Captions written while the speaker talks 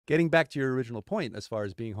getting back to your original point, as far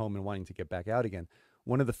as being home and wanting to get back out again,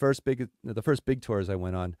 one of the first big tours I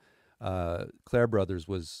went on, Claire Brothers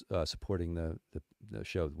was supporting the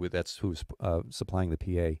show. That's who's supplying the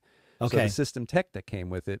PA. So Okay. the system tech that came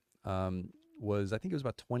with it was, I think it was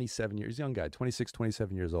about 27 years, young guy, 26,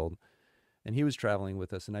 27 years old. And he was traveling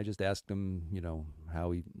with us, and I just asked him,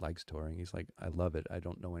 how he likes touring. He's like, I love it. I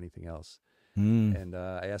don't know anything else. And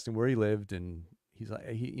I asked him where he lived, and he's like,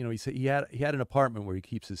 he said he had an apartment where he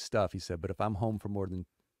keeps his stuff. He said, but if I'm home for more than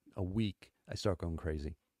a week, I start going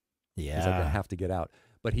crazy. Yeah. He's like, I have to get out.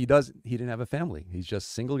 But he didn't have a family. He's just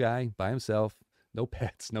a single guy by himself, no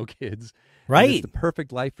pets, no kids. Right. And it's the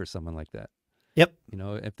perfect life for someone like that. Yep.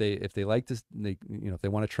 If they like to, if they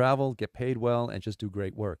want to travel, get paid well, and just do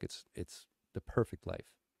great work, it's the perfect life.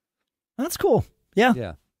 That's cool. Yeah.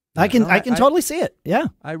 Yeah. I can totally see it. Yeah.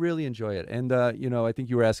 I really enjoy it. And, I think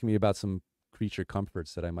you were asking me about some creature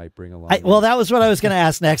comforts that I might bring along. Well, that was what I was going to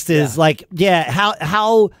ask next is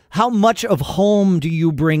how much of home do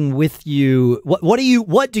you bring with you?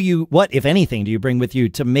 What, if anything, do you bring with you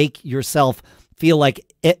to make yourself feel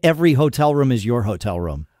like every hotel room is your hotel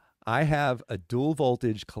room? I have a dual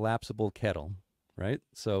voltage collapsible kettle, right?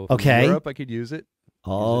 So from Europe, I could use it.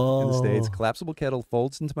 Oh. In the States, collapsible kettle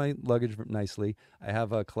folds into my luggage nicely. I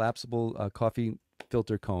have a collapsible coffee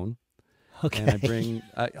filter cone. Okay. And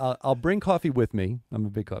I'll bring coffee with me. I'm a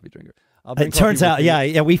big coffee drinker. It turns out,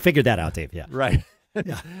 yeah, we figured that out, Dave. Yeah. Right.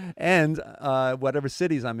 Yeah. And whatever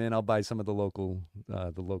cities I'm in, I'll buy some of the local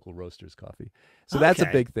roasters coffee. So that's a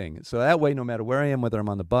big thing. So that way, no matter where I am, whether I'm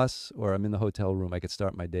on the bus or I'm in the hotel room, I could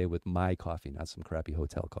start my day with my coffee, not some crappy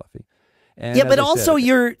hotel coffee. And yeah, but also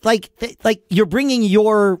you're like you're bringing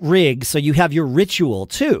your rig, so you have your ritual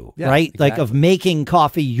too, right? Exactly. Like of making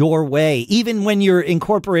coffee your way, even when you're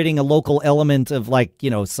incorporating a local element of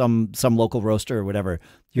some local roaster or whatever.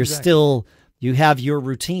 You're still, you have your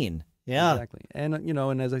routine. Yeah, exactly. And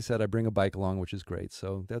and as I said, I bring a bike along, which is great.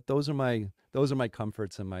 So those are my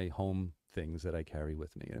comforts and my home things that I carry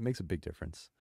with me. And it makes a big difference.